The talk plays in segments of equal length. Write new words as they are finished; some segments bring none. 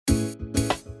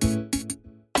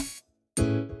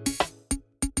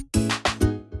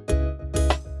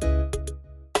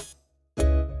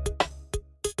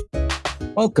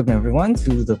Welcome, everyone,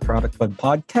 to the Product Bud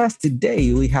Podcast.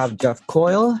 Today, we have Jeff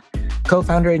Coyle,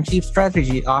 co-founder and chief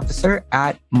strategy officer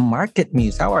at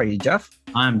MarketMuse. How are you, Jeff?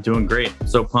 I'm doing great.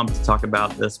 So pumped to talk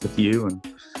about this with you and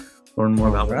learn more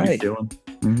about what you're doing.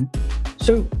 Mm-hmm.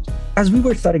 So, as we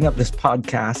were setting up this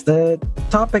podcast, the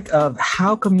topic of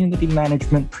how community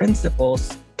management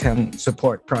principles can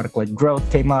support product-led growth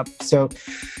came up. So,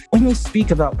 when we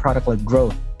speak about product-led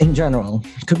growth in general,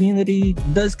 community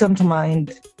does come to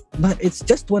mind. But it's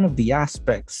just one of the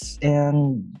aspects.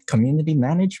 And community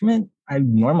management, I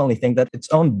normally think that its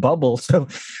own bubble. So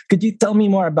could you tell me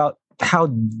more about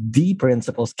how the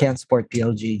principles can support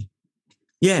PLG?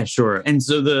 Yeah, sure. And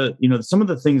so some of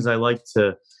the things I like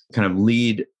to kind of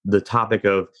lead the topic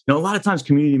of, a lot of times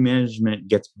community management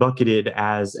gets bucketed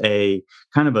as a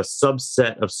kind of a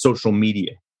subset of social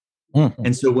media. Mm-hmm.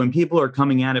 And so when people are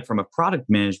coming at it from a product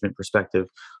management perspective,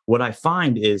 what I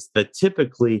find is that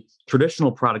typically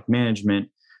traditional product management,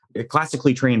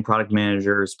 classically trained product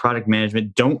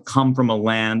management don't come from a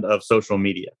land of social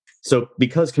media. So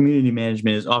because community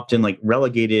management is often like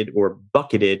relegated or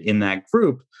bucketed in that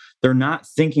group, they're not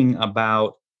thinking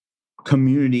about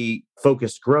community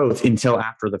focused growth until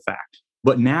after the fact.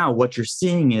 But now what you're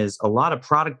seeing is a lot of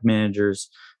product managers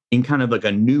in kind of like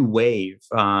a new wave,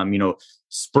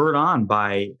 spurred on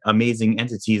by amazing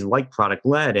entities like Product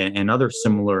Led and other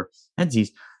similar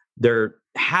entities. They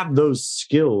have those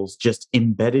skills just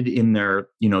embedded in their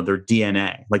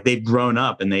DNA. Like they've grown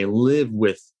up and they live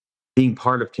with being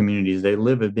part of communities. They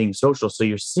live with being social. So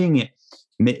you're seeing it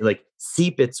like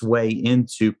seep its way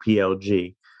into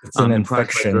PLG. It's an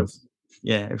infection.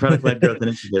 Product-led growth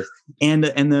initiatives.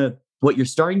 And what you're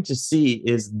starting to see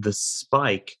is the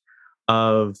spike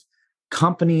of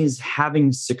companies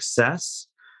having success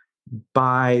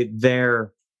by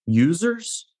their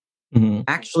users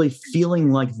actually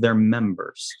feeling like they're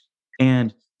members.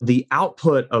 And the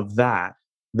output of that,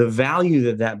 the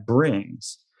value that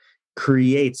brings,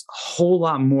 creates a whole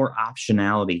lot more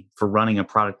optionality for running a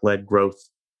product-led growth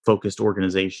focused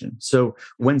organization. So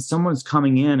when someone's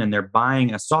coming in and they're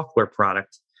buying a software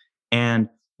product and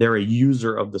they're a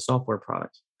user of the software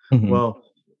product, well,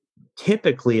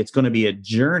 typically it's going to be a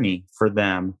journey for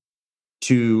them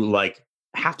to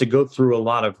have to go through a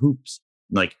lot of hoops.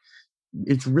 Like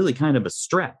it's really kind of a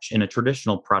stretch in a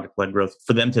traditional product-led growth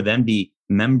for them to then be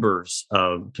members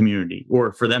of community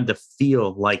or for them to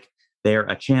feel like they're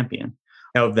a champion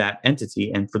of that entity.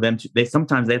 And for them they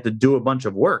sometimes have to do a bunch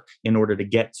of work in order to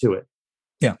get to it.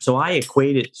 Yeah. So I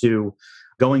equate it to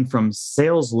going from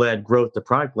sales-led growth to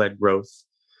product-led growth.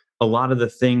 A lot of the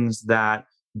things that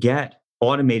get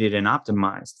automated and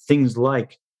optimized, things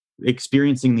like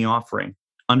experiencing the offering,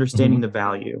 understanding the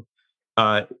value,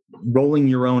 rolling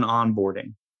your own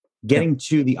onboarding, getting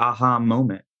to the aha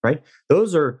moment, right?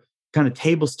 Those are kind of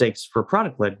table stakes for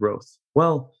product-led growth.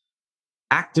 Well,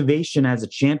 activation as a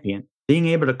champion, being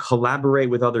able to collaborate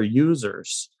with other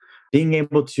users, being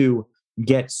able to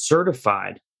get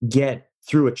certified, get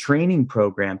through a training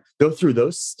program, go through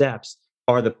those steps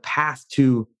are the path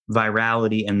to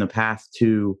virality and the path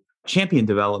to champion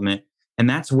development. And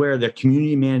that's where their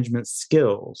community management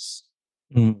skills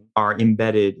are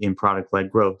embedded in product-led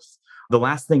growth. The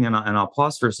last thing, and I'll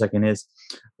pause for a second, is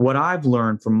what I've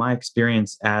learned from my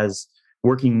experience as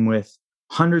working with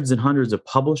hundreds and hundreds of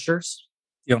publishers,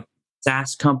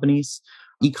 SaaS companies,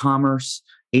 e-commerce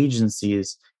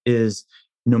agencies, is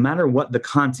no matter what the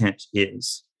content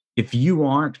is, if you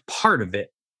aren't part of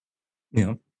it,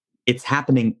 it's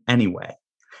happening anyway.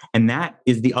 And that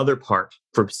is the other part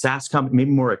for SaaS companies,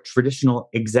 maybe more traditional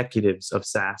executives of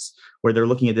SaaS, where they're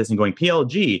looking at this and going,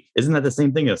 PLG, isn't that the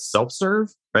same thing as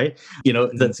self-serve, right?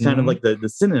 That's kind of like the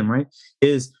synonym, right?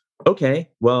 Is,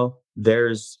 okay, well,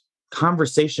 there's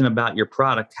conversation about your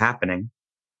product happening.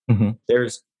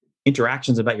 There's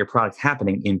interactions about your product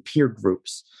happening in peer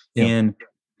groups, in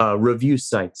review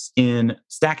sites, in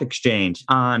Stack Exchange,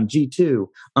 on G2,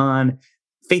 on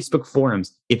Facebook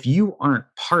forums. If you aren't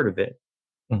part of it,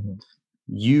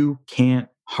 you can't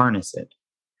harness it.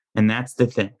 And that's the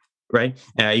thing, right?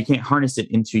 You can't harness it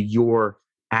into your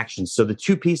actions. So the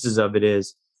two pieces of it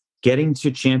is getting to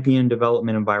champion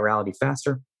development and virality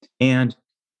faster. And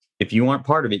if you aren't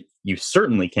part of it, you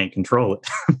certainly can't control it.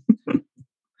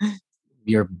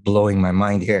 You're blowing my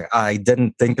mind here. I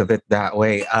didn't think of it that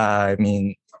way.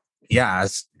 It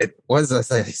was,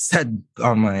 as I said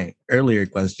on my earlier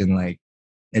question, like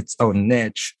its own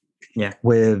niche. Yeah.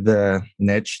 With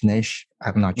niche.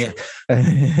 I'm not sure.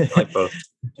 I like both.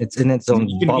 It's in its own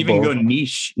You can bubble. even go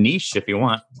niche if you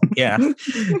want. Yeah.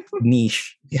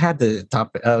 Niche. We had the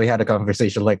topic. We had a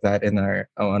conversation like that in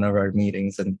one of our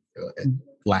meetings, and it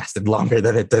lasted longer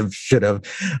than it should have.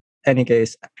 any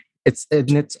case, it's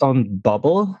in its own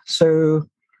bubble. So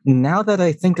now that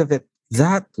I think of it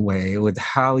that way, with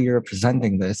how you're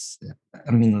presenting this,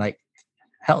 I mean, like,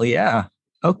 hell yeah.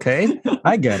 Okay,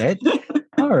 I get it.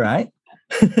 All right.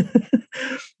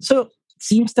 So it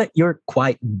seems that you're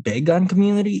quite big on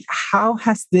community. How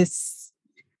has this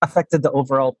affected the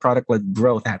overall product-led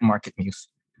growth at Market Muse?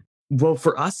 Well,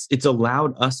 for us, it's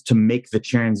allowed us to make the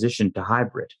transition to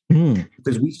hybrid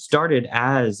because we started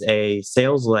as a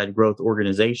sales led growth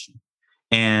organization.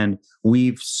 And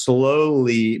we've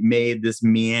slowly made this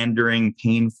meandering,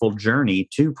 painful journey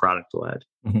to product led,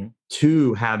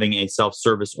 to having a self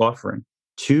service offering,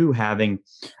 to having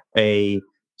a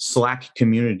Slack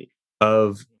community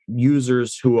of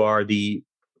users who are the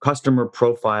customer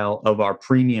profile of our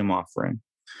premium offering,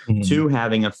 to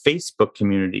having a Facebook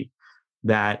community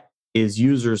that is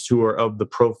users who are of the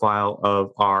profile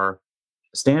of our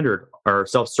standard, our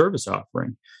self service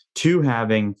offering, to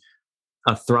having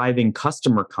a thriving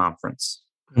customer conference,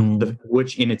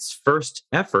 which in its first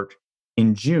effort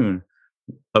in June,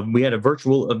 we had a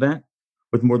virtual event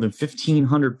with more than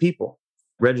 1,500 people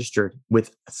registered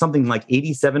with something like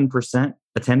 87%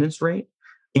 attendance rate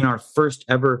in our first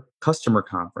ever customer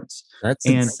conference. That's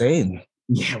insane.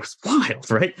 Yeah, it was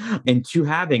wild, right? And to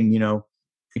having,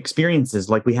 experiences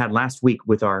like we had last week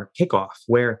with our kickoff,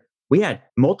 where we had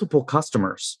multiple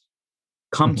customers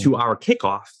come to our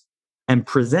kickoff and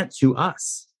present to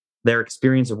us their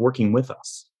experience of working with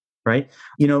us, right?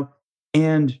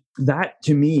 And that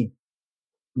to me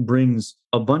brings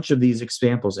a bunch of these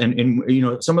examples. And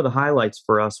some of the highlights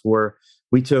for us were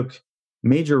we took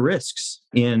major risks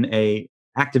in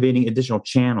activating additional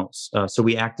channels. So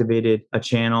we activated a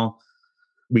channel.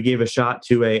 We gave a shot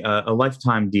to a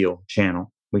lifetime deal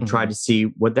channel. We tried to see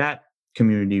what that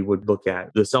community would look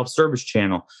at. The self-service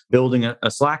channel, building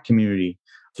a Slack community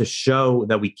to show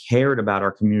that we cared about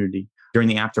our community during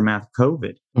the aftermath of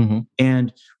COVID.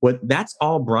 And what that's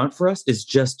all brought for us is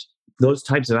just those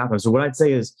types of outcomes. So what I'd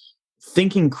say is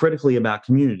thinking critically about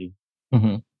community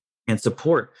and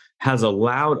support has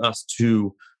allowed us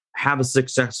to have a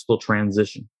successful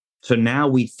transition. So now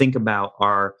we think about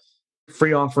our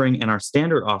free offering and our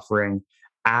standard offering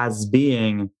as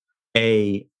being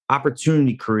a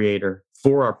opportunity creator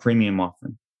for our premium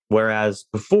offering. Whereas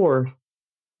before,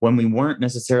 when we weren't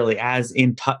necessarily as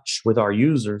in touch with our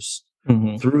users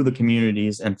through the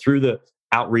communities and through the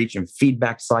outreach and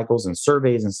feedback cycles and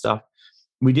surveys and stuff,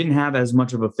 we didn't have as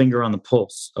much of a finger on the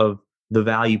pulse of the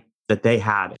value that they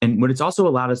had. And what it's also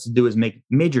allowed us to do is make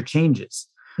major changes.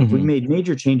 We've made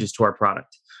major changes to our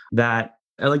product that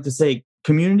I like to say,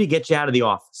 community gets you out of the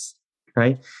office,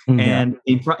 right? And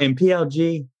in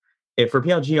PLG, for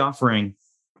PLG offering,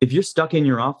 if you're stuck in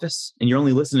your office and you're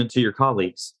only listening to your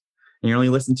colleagues and you're only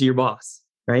listening to your boss,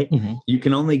 right? You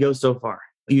can only go so far.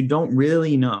 You don't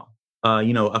really know.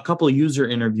 A couple of user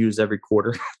interviews every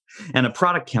quarter and a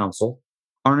product council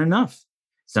aren't enough.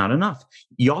 It's not enough.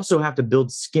 You also have to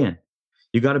build skin.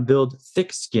 You got to build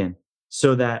thick skin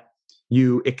so that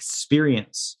you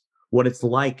experience what it's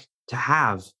like to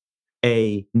have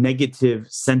a negative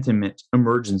sentiment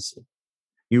emergency.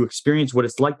 You experience what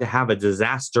it's like to have a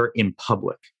disaster in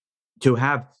public, to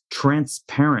have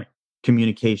transparent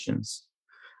communications.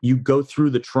 You go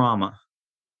through the trauma.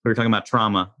 We were talking about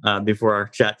trauma before our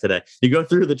chat today. You go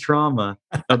through the trauma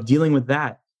of dealing with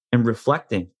that and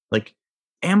reflecting, like,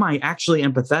 am I actually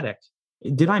empathetic?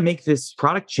 Did I make this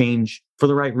product change for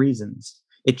the right reasons?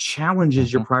 It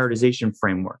challenges your prioritization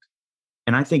framework.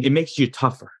 And I think it makes you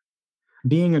tougher.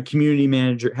 Being a community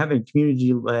manager, having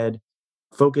community-led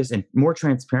focus and more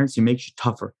transparency makes you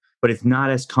tougher, but it's not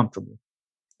as comfortable.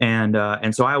 And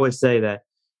so I always say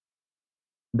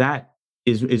that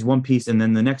is one piece. And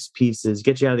then the next piece is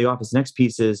get you out of the office. The next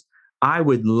piece is I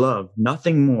would love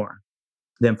nothing more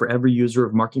than for every user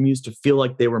of Market Muse to feel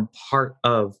like they were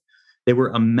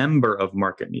a member of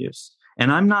Market Muse.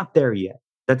 And I'm not there yet.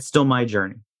 That's still my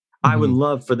journey. I would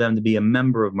love for them to be a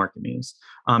member of Market Muse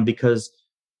because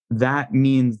that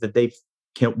means that they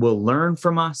will learn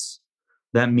from us.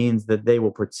 That means that they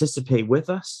will participate with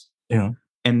us.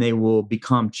 And they will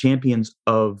become champions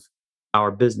of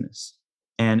our business.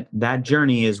 And that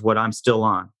journey is what I'm still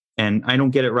on. And I don't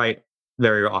get it right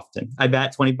very often. I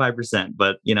bat 25%,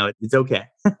 but it's okay.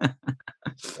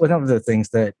 One of the things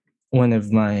that one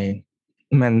of my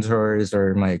mentors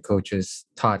or my coaches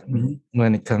taught me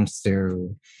when it comes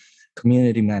to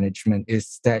community management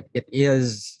is that it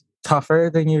is tougher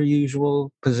than your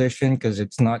usual position because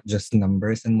it's not just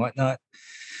numbers and whatnot.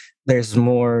 There's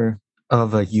more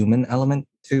of a human element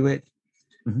to it.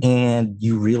 And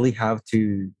you really have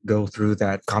to go through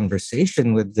that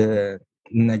conversation with the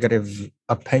negative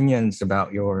opinions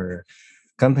about your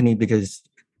company, because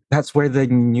that's where the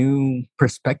new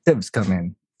perspectives come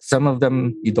in. Some of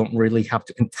them you don't really have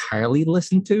to entirely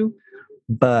listen to,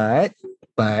 but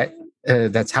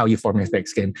that's how you form your thick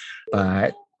skin.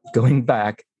 But going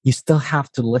back, you still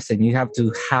have to listen. You have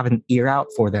to have an ear out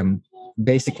for them.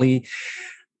 Basically,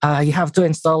 you have to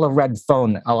install a red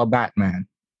phone a la Batman,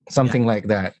 Yeah. something like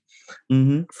that.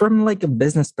 Mm-hmm. From like a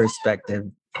business perspective,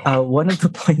 one of the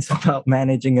points about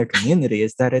managing a community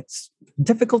is that it's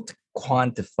difficult to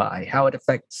quantify how it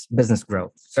affects business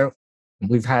growth. So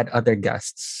we've had other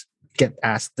guests get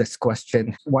asked this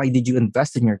question: why did you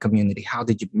invest in your community? How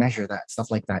did you measure that? Stuff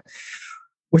like that.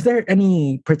 Was there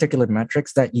any particular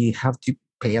metrics that you have to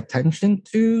pay attention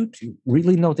to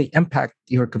really know the impact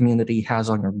your community has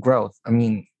on your growth? I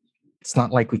mean, it's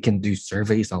not like we can do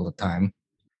surveys all the time.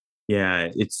 Yeah,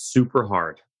 it's super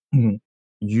hard. Mhm.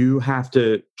 You have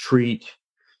to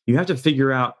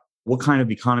figure out what kind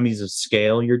of economies of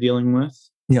scale you're dealing with.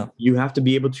 Yeah. You have to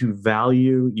be able to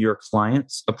value your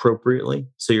clients appropriately.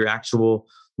 So your actual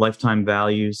lifetime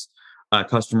values,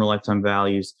 customer lifetime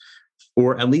values,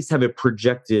 or at least have a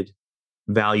projected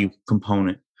value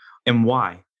component. And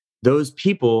why? Those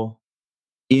people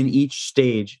in each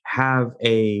stage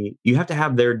you have to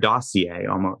have their dossier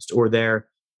almost, or their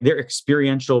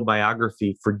experiential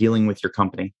biography for dealing with your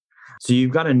company. So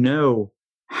you've got to know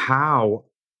how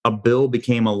a bill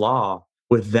became a law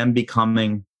with them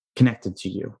becoming connected to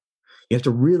you. You have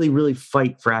to really, really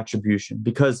fight for attribution,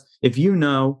 because if you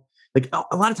know, like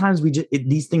a lot of times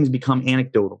these things become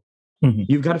anecdotal. Mhm.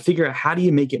 You've got to figure out, how do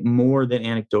you make it more than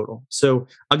anecdotal? So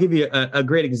I'll give you a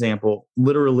great example,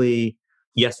 literally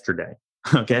yesterday.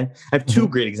 Okay. I have two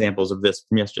great examples of this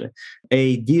from yesterday.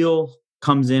 A deal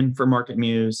comes in for Market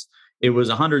Muse. It was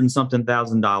 $100 and something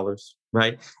thousand,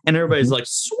 right? And everybody's Mhm. like,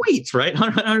 sweet, right?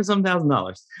 $100 some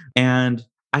 $1,000. And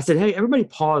I said, hey, everybody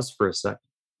pause for a second.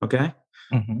 Okay.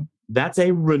 Mhm. That's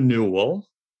a renewal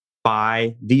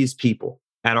by these people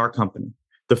at our company.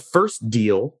 The first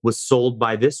deal was sold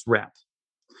by this rep,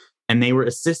 and they were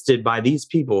assisted by these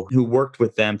people who worked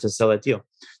with them to sell that deal.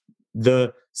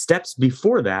 The steps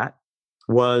before that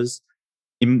was,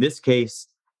 in this case,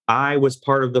 I was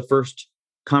part of the first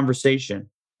conversation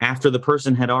after the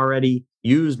person had already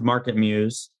used Market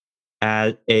Muse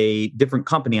at a different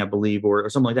company, I believe, or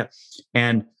something like that.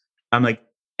 And I'm like,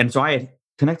 and so I had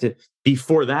connected.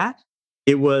 Before that,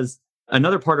 it was a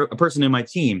person in my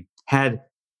team had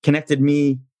connected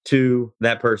me to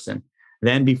that person.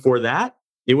 Then before that,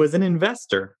 it was an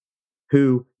investor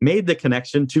who made the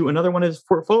connection to another one of his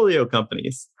portfolio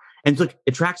companies. And look,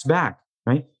 it tracks back,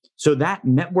 right? So that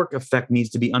network effect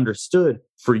needs to be understood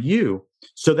for you,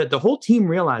 so that the whole team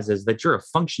realizes that you're a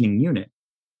functioning unit.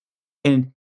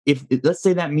 And if, let's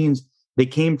say, that means they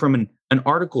came from an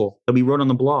article that we wrote on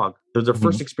the blog. It was their Mhm.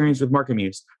 first experience with Market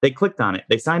Muse. They clicked on it.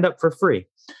 They signed up for free.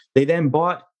 They then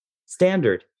bought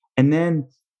Standard. And then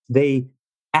they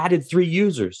added 3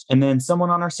 users. And then someone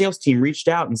on our sales team reached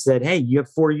out and said, hey, you have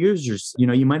 4 users.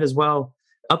 You might as well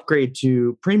upgrade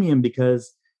to premium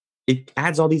because it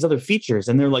adds all these other features.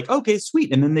 And they're like, okay,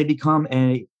 sweet. And then they become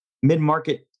a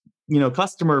mid-market,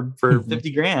 customer for Mhm.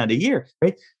 50 grand a year,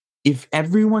 right? If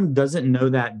everyone doesn't know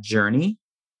that journey,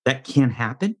 that can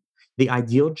happen. The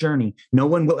ideal journey, no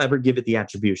one will ever give it the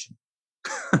attribution,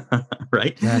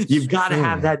 right? That's You've got to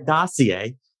have true. that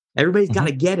dossier. Everybody's got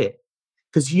to Mhm. get it,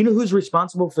 because you know who's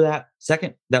responsible for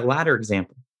that latter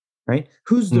example, right?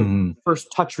 Who's the Mhm.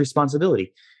 first touch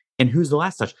responsibility, and who's the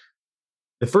last touch?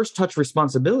 The first touch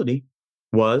responsibility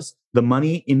was the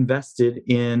money invested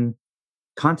in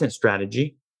content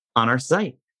strategy on our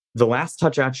site. The last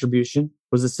touch attribution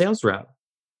was the sales rep,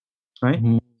 right?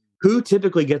 Mhm. Who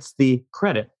typically gets the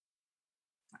credit?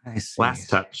 I see. Last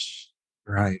touch,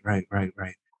 Right, right, right,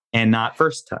 right. and not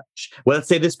first touch. Well, let's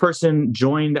say this person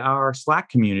joined our Slack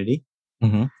community,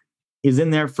 Mhm. is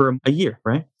in there for a year,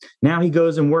 right? Now he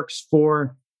goes and works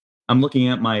for, I'm looking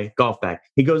at my golf bag.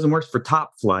 He goes and works for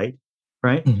Top Flight,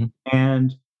 right? Mhm.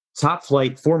 And Top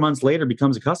Flight 4 months later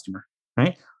becomes a customer,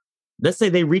 right? Let's say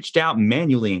they reached out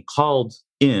manually and called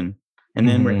in, and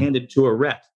then were Mhm. handed to a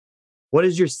rep. What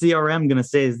is your CRM going to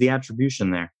say is the attribution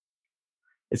there?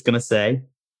 It's going to say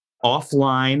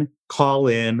offline call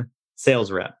in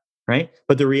sales rep, right?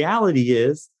 But the reality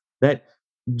is that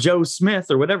Joe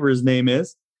Smith, or whatever his name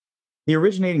is, the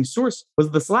originating source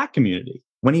was the Slack community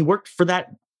when he worked for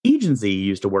that agency he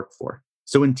used to work for.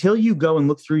 So until you go and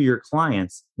look through your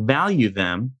clients, value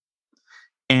them,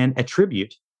 and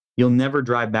attribute, you'll never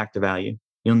drive back to value.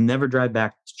 You'll never drive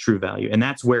back to true value. And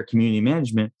that's where community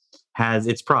management has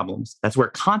its problems. That's where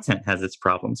content has its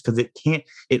problems, because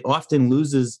it often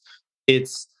loses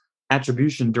its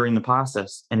attribution during the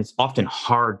process, and it's often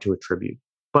hard to attribute,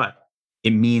 but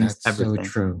it means That's so everything.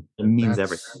 true. It means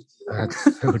everything.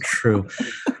 That's so true.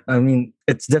 I mean,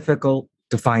 it's difficult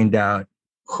to find out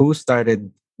who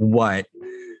started what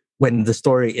when the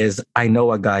story is I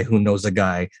know a guy who knows a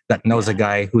guy that knows a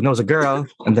guy who knows a girl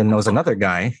and then knows another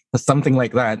guy, something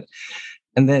like that.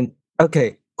 And then,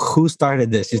 okay, who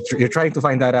started this? You're trying to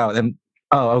find that out. And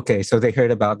oh, okay, so they heard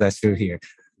about this through here.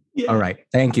 Yeah. All right,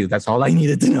 thank you. That's all I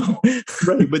needed to know.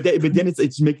 Right, but then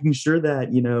it's making sure that,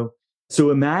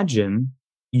 so imagine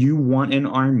you want an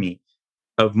army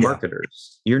of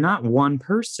marketers. You're not one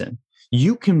person.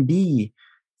 You can be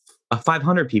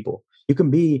 500 people. You can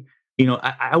be,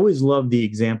 I always love the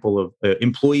example of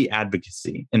employee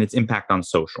advocacy and its impact on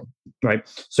social, right?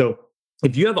 So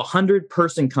if you have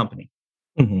 100-person company,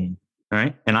 Mhm. all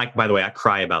right, and by the way, I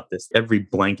cry about this every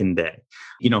blanking day,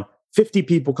 50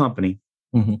 people company,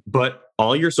 Mhm. but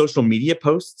all your social media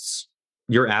posts,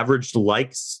 your average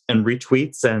likes and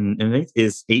retweets and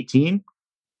is 18.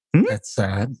 That's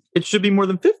sad. It should be more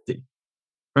than 50,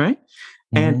 right?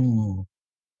 And Mm.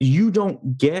 you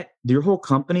don't get, your whole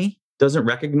company doesn't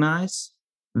recognize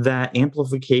that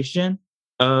amplification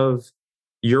of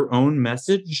your own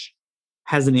message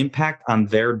has an impact on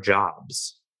their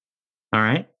jobs. All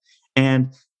right.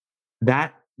 And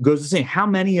that goes to say, how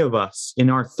many of us in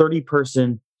our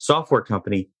 30-person software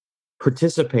company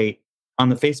participate on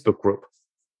the Facebook group?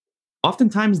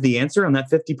 Oftentimes the answer on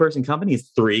that 50-person company is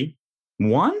 3.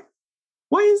 1?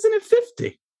 Why isn't it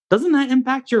 50? Doesn't that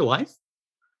impact your life?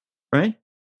 Right?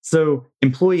 So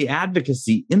employee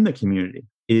advocacy in the community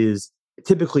is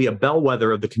typically a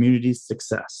bellwether of the community's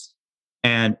success.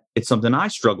 And it's something I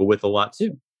struggle with a lot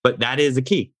too. But that is a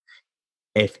key.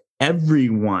 If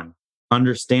everyone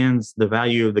understands the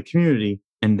value of the community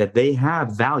and that they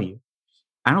have value,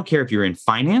 I don't care if you're in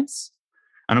finance,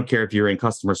 I don't care if you're in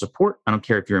customer support, I don't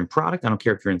care if you're in product, I don't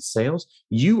care if you're in sales,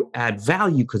 you add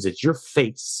value because it's your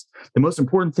face. The most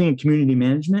important thing in community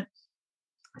management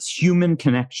is human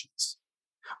connections.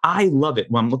 I love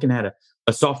it when I'm looking at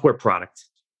a software product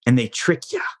and they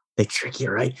trick you. They trick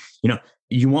you, right?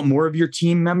 You want more of your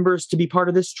team members to be part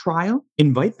of this trial?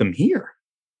 Invite them here.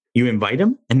 You invite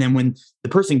them. And then when the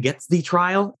person gets the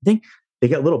trial, I think they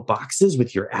get little boxes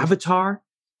with your avatar.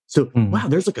 So, wow,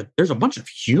 there's a bunch of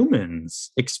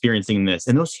humans experiencing this.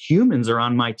 And those humans are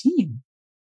on my team.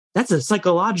 That's a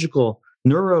psychological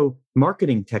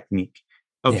neuromarketing technique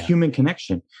of human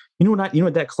connection. You know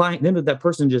what that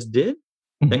person just did?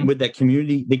 With that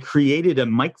community, they created a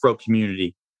micro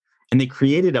community and they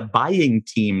created a buying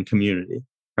team community.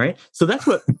 Right. So that's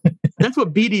what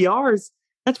BDRs,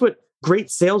 that's what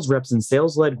great sales reps and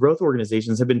sales-led growth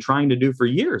organizations have been trying to do for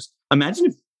years. Imagine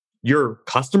if your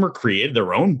customer created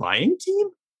their own buying team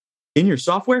in your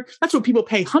software. That's what people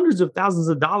pay hundreds of thousands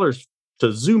of dollars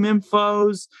to Zoom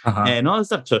infos and all this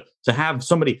stuff to have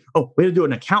somebody, we had to do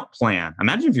an account plan.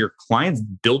 Imagine if your client's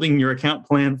building your account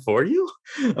plan for you.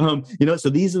 So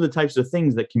these are the types of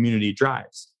things that community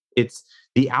drives. It's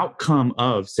the outcome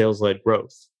of sales-led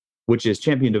growth, which is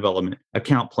champion development,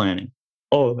 account planning,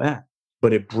 all of that.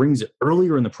 But it brings it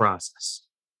earlier in the process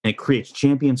and it creates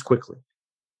champions quickly.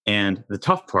 And the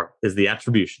tough part is the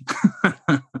attribution.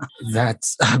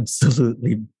 That's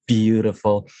absolutely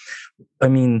beautiful. I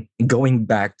mean, going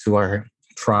back to our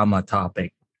trauma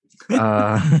topic,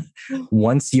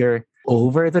 once you're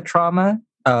over the trauma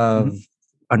of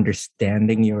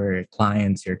understanding your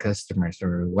clients, your customers,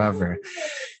 or whoever,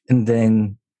 and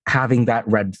then having that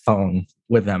red phone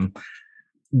with them,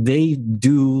 they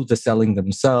do the selling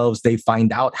themselves. They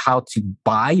find out how to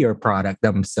buy your product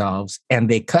themselves and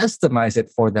they customize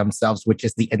it for themselves, which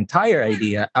is the entire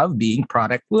idea of being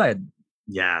product led.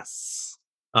 Yes.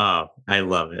 Oh, I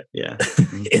love it. Yeah.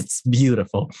 It's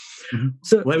beautiful.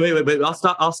 So wait. But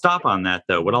I'll stop on that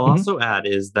though. What I'll also add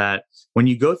is that when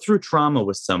you go through trauma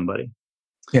with somebody,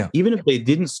 even if they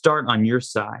didn't start on your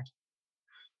side,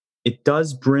 it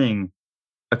does bring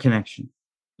a connection.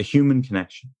 A human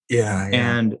connection. Yeah.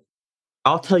 And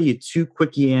I'll tell you 2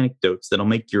 quickie anecdotes that'll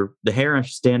make the hair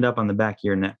stand up on the back of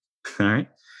your neck. All right.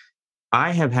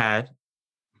 I have had,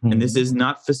 and this is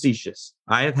not facetious,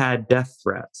 I have had death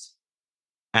threats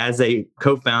as a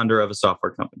co-founder of a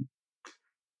software company.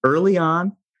 Early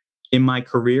on in my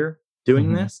career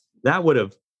doing this, that would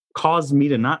have caused me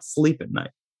to not sleep at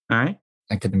night. All right.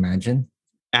 I can imagine.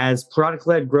 As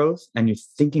product-led growth and you're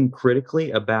thinking critically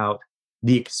about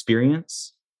the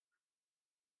experience,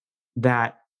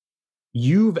 that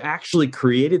you've actually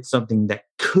created something that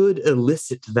could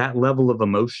elicit that level of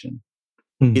emotion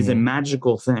is a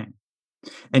magical thing.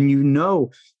 And you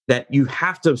know that you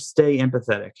have to stay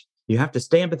empathetic. You have to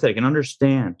stay empathetic and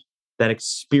understand that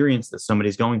experience that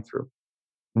somebody's going through.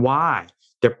 Why?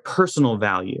 Their personal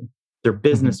value, their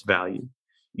business value.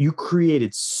 You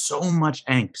created so much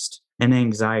angst and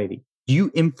anxiety.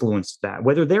 You influenced that,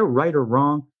 whether they're right or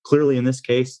wrong. Clearly, in this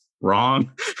case,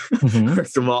 wrong.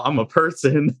 First of all, I'm a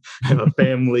person, I have a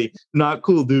family, not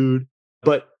cool, dude.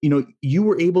 But you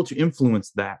were able to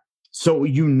influence that. So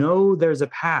there's a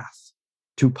path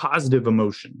to positive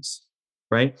emotions,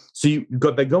 right? So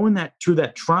by going through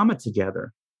that trauma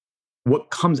together,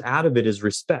 what comes out of it is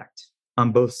respect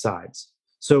on both sides.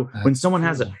 So when someone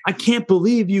has I can't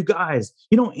believe you guys,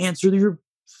 you don't answer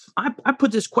I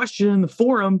put this question in the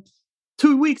forum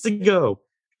 2 weeks ago.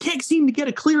 Can't seem to get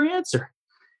a clear answer.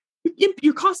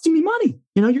 You're costing me money.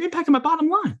 You're impacting my bottom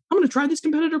line. I'm going to try this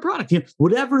competitor product.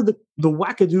 Whatever the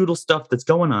wackadoodle stuff that's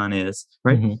going on is,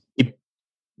 right? You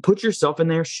put yourself in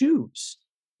their shoes.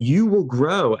 You will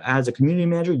grow as a community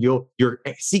manager. Your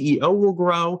CEO will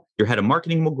grow. Your head of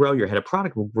marketing will grow. Your head of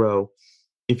product will grow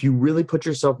if you really put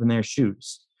yourself in their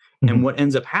shoes. And what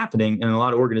ends up happening in a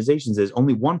lot of organizations is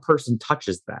only one person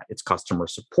touches that. It's customer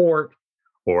support,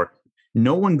 or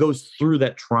no one goes through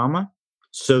that trauma.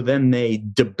 So then they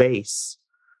debase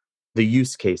the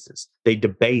use cases. They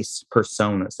debase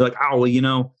personas. They're like, oh,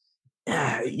 well,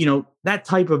 that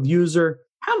type of user,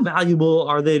 how valuable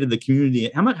are they to the community?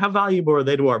 How valuable are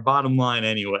they to our bottom line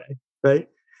anyway? Right.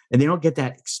 And they don't get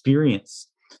that experience,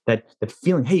 that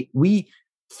feeling. Hey,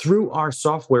 through our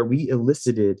software, we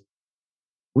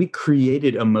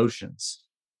created emotions.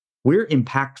 We're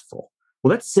impactful.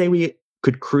 Well, let's say we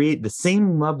could create the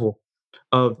same level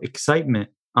of excitement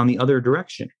on the other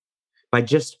direction by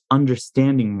just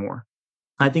understanding more.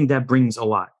 I think that brings a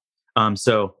lot.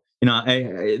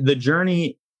 The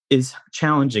journey is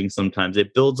challenging sometimes.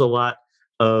 It builds a lot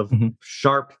of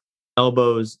sharp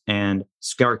elbows and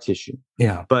scar tissue.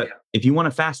 Yeah. But if you want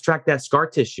to fast track that scar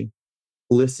tissue,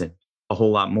 listen a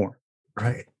whole lot more.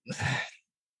 Right.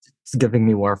 It's giving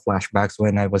me more flashbacks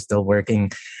when I was still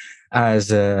working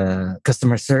as a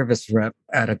customer service rep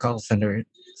at a call center.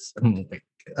 I'm like,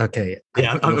 okay.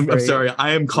 Yeah, I'm sorry.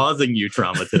 I am causing you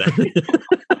trauma today.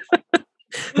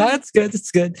 That's good.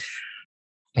 It's good.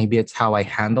 Maybe it's how I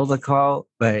handle the call,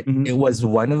 but it was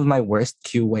one of my worst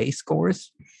QA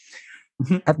scores.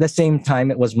 At the same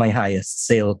time, it was my highest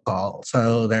sale call.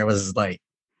 So there was like,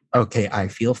 okay, I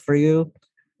feel for you.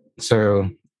 So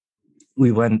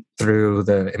we went through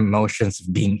the emotions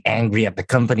of being angry at the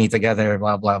company together,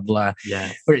 blah, blah, blah.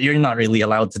 Yeah. You're not really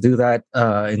allowed to do that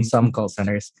in some call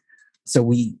centers. So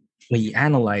we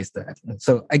analyzed that.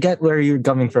 So I get where you're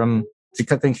coming from. To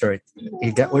cut things short,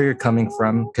 you get where you're coming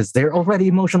from because they're already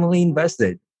emotionally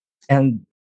invested. And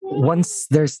once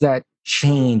there's that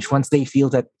change, once they feel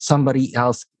that somebody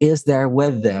else is there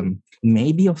with them,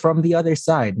 maybe from the other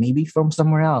side, maybe from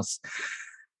somewhere else,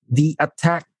 the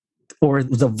attack or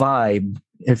the vibe,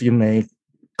 if you may,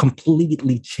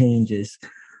 completely changes.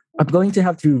 I'm going to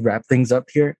have to wrap things up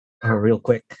here real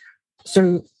quick.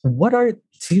 So what are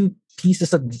 2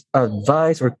 pieces of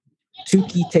advice or 2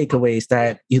 key takeaways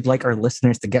that you'd like our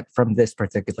listeners to get from this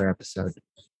particular episode?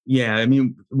 Yeah, I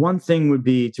mean, one thing would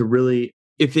be to really,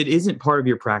 if it isn't part of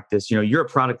your practice, you're a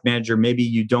product manager, maybe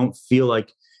you don't feel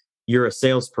like you're a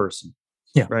salesperson,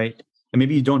 right? And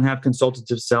maybe you don't have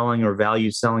consultative selling or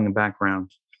value selling a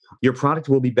background. Your product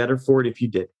will be better for it if you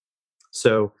did.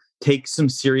 So take some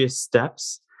serious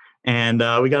steps. And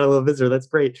we got a little visitor. That's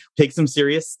great. Take some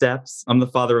serious steps. I'm the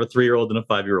father of a 3-year-old and a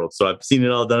 5-year-old. So I've seen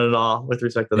it all, done it all with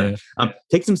respect to that.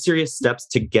 Take some serious steps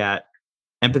to get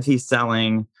empathy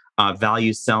selling,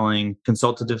 value selling,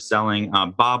 consultative selling.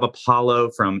 Bob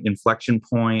Apollo from Inflection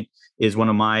Point is one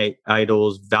of my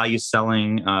idols. Value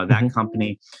selling, that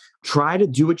company. Try to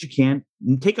do what you can.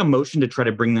 Take emotion to try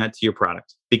to bring that to your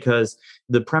product, because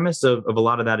the premise of a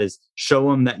lot of that is show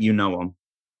them that you know them.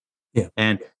 Yeah.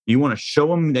 And you want to show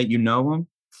them that you know them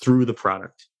through the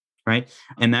product, right?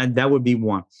 And that would be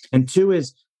 1. And 2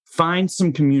 is find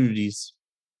some communities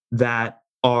that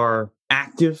are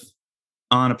active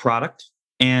on a product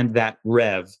and that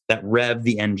rev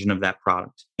the engine of that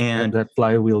product. And that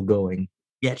flywheel going.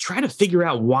 Yeah, try to figure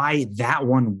out why that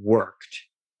one worked,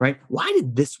 right? Why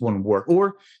did this one work?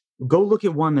 Or go look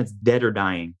at one that's dead or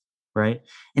dying, right?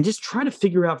 And just try to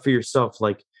figure out for yourself,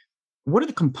 like, what are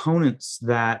the components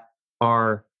that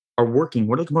are working?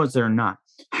 What are the components that are not?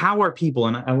 How are people?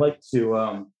 And I like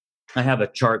to, I have a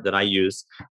chart that I use.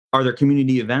 Are there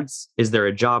community events? Is there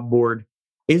a job board?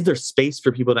 Is there space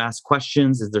for people to ask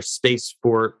questions? Is there space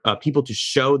for people to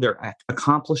show their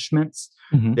accomplishments,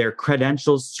 their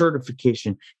credentials,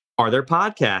 certification? Are there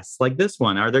podcasts like this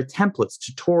one? Are there templates,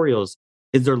 tutorials?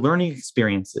 Is there learning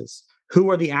experiences? Who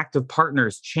are the active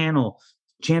partners, channel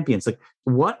champions? Like,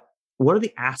 what what are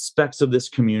the aspects of this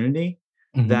community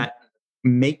that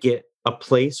make it a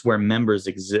place where members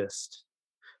exist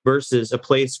versus a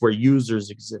place where users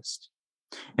exist?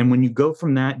 And when you go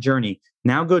from that journey,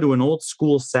 now go to an old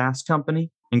school SaaS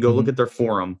company and go look at their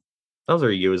forum. Those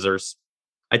are users.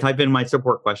 I type in my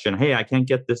support question, hey, I can't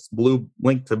get this blue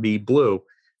link to be blue.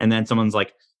 And then someone's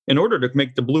like, in order to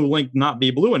make the blue link not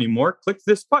be blue anymore, click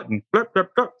this button.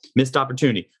 Missed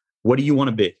opportunity. What do you want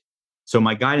to be? So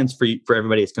my guidance for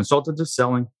everybody is consultative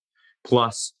selling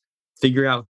plus figure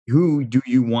out who do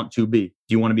you want to be?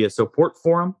 Do you want to be a support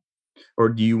forum or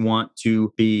do you want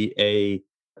to be a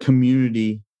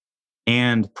community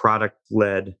and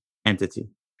product-led entity?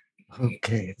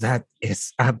 Okay, that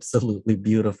is absolutely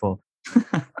beautiful.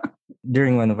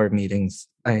 During one of our meetings,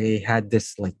 I had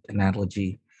this like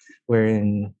analogy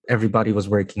wherein everybody was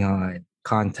working on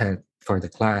content for the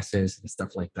classes and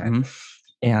stuff like that.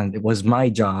 And it was my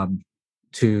job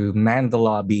to man the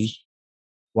lobby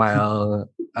while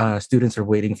students are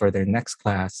waiting for their next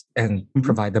class and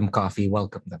provide them coffee,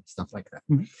 welcome them, stuff like that.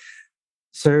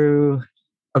 So,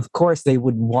 of course, they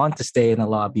would want to stay in a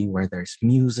lobby where there's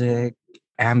music,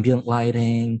 ambient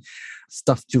lighting,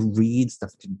 stuff to read,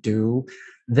 stuff to do,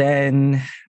 than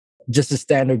just a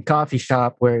standard coffee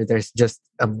shop where there's just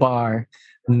a bar,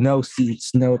 no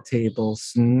seats, no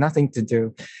tables, nothing to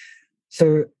do.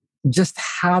 So just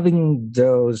having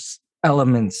those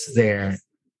elements there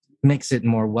makes it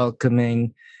more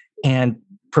welcoming and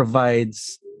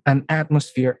provides an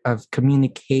atmosphere of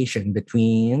communication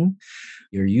between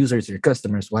your users, your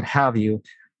customers, what have you,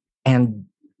 and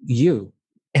you.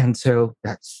 And so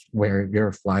that's where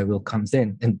your flywheel comes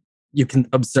in. And you can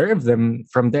observe them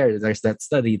from there. There's that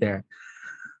study there.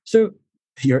 So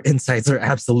your insights are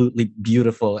absolutely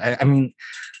beautiful. I mean,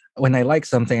 when I like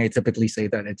something, I typically say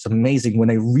that it's amazing. When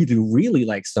I really, really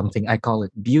like something, I call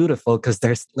it beautiful because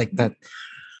there's like that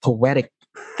poetic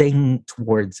thing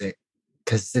towards it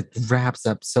because it wraps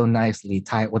up so nicely,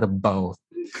 tie it with a bow,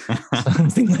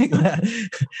 something like that.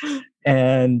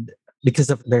 And because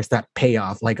of there's that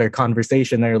payoff, like our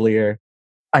conversation earlier,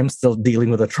 I'm still dealing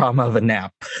with the trauma of a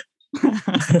nap.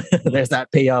 There's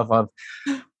that payoff of,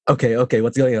 okay,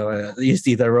 what's going on? You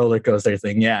see the roller coaster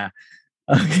thing, yeah.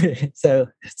 Okay, so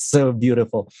it's so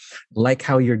beautiful. Like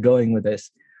how you're going with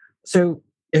this. So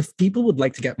if people would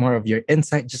like to get more of your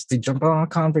insight, just to jump on a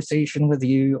conversation with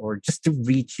you or just to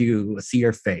reach you, see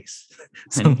your face,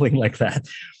 something like that.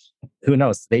 Who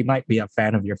knows? They might be a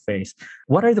fan of your face.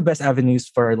 What are the best avenues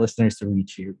for our listeners to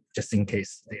reach you, just in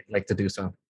case they'd like to do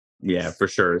so? Yeah, for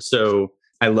sure. So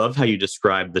I love how you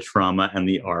described the trauma and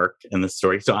the arc and the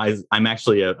story. So I'm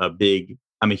actually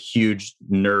I'm a huge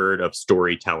nerd of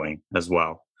storytelling as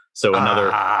well. So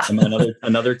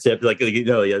another tip,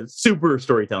 super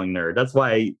storytelling nerd. That's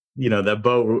why, that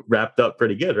bow wrapped up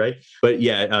pretty good, right? But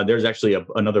yeah, there's actually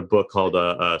another book called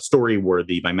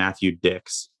Storyworthy by Matthew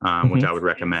Dix, which I would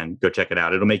recommend. Go check it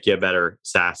out. It'll make you a better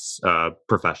SaaS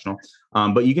professional.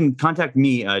 But you can contact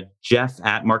me,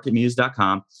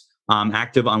 jeff@marketmuse.com. I'm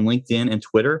active on LinkedIn and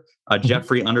Twitter,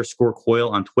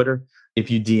 Jeffrey_Coyle on Twitter.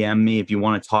 If you DM me, if you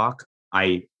want to talk,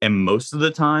 I am most of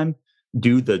the time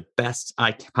do the best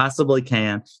I possibly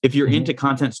can. If you're into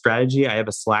content strategy, I have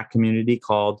a Slack community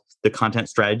called the Content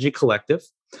Strategy Collective.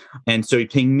 And so you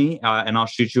ping me and I'll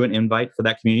shoot you an invite for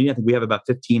that community. I think we have about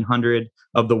 1,500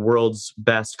 of the world's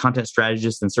best content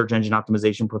strategists and search engine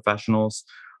optimization professionals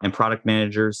and product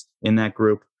managers in that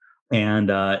group.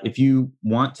 And if you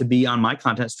want to be on my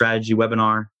content strategy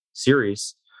webinar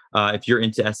series, if you're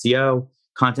into SEO,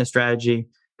 content strategy,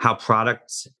 how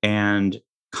products and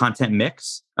content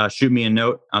mix, shoot me a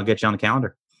note. I'll get you on the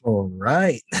calendar. All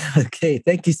right. Okay.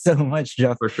 Thank you so much,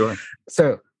 Jeff. For sure.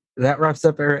 So that wraps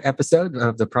up our episode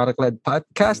of the Product Led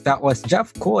Podcast. That was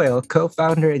Jeff Coyle,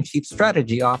 co-founder and chief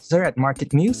strategy officer at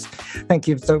Market Muse. Thank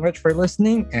you so much for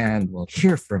listening, and we'll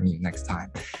hear from you next time.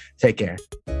 Take care.